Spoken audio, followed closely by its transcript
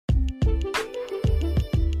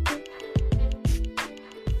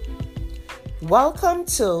Welcome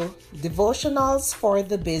to Devotionals for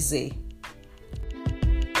the Busy.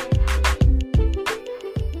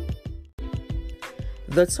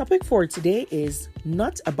 The topic for today is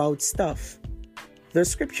not about stuff. The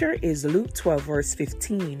scripture is Luke 12 verse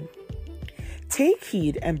 15. Take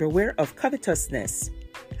heed and beware of covetousness,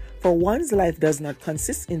 for one's life does not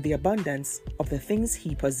consist in the abundance of the things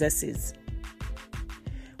he possesses.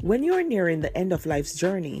 When you are nearing the end of life's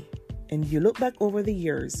journey and you look back over the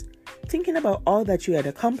years, thinking about all that you had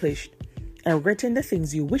accomplished and regretting the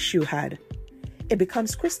things you wish you had, it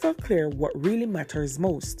becomes crystal clear what really matters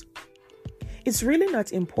most. It's really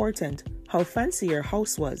not important how fancy your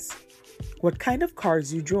house was, what kind of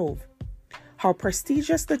cars you drove, how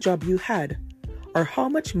prestigious the job you had, or how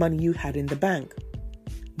much money you had in the bank.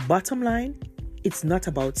 Bottom line, it's not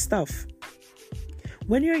about stuff.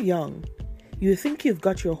 When you're young, you think you've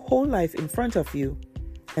got your whole life in front of you,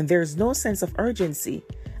 and there's no sense of urgency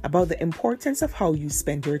about the importance of how you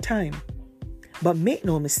spend your time. But make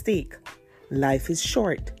no mistake, life is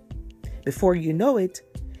short. Before you know it,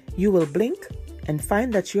 you will blink and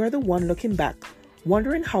find that you're the one looking back,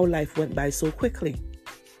 wondering how life went by so quickly.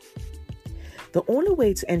 The only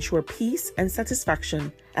way to ensure peace and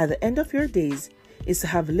satisfaction at the end of your days is to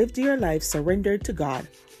have lived your life surrendered to God.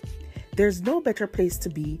 There's no better place to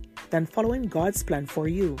be than following God's plan for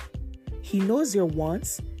you. He knows your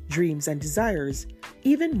wants, dreams, and desires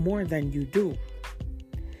even more than you do.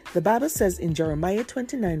 The Bible says in Jeremiah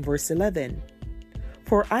 29 verse 11,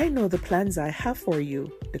 "For I know the plans I have for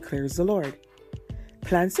you, declares the Lord.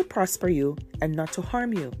 Plans to prosper you and not to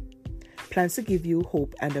harm you. Plans to give you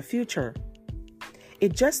hope and a future."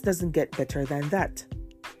 It just doesn't get better than that.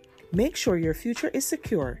 Make sure your future is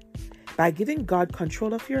secure by giving God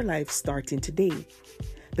control of your life starting today,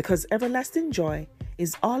 because everlasting joy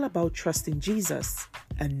is all about trusting Jesus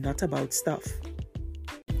and not about stuff.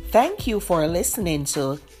 Thank you for listening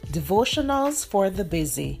to Devotionals for the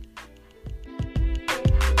Busy.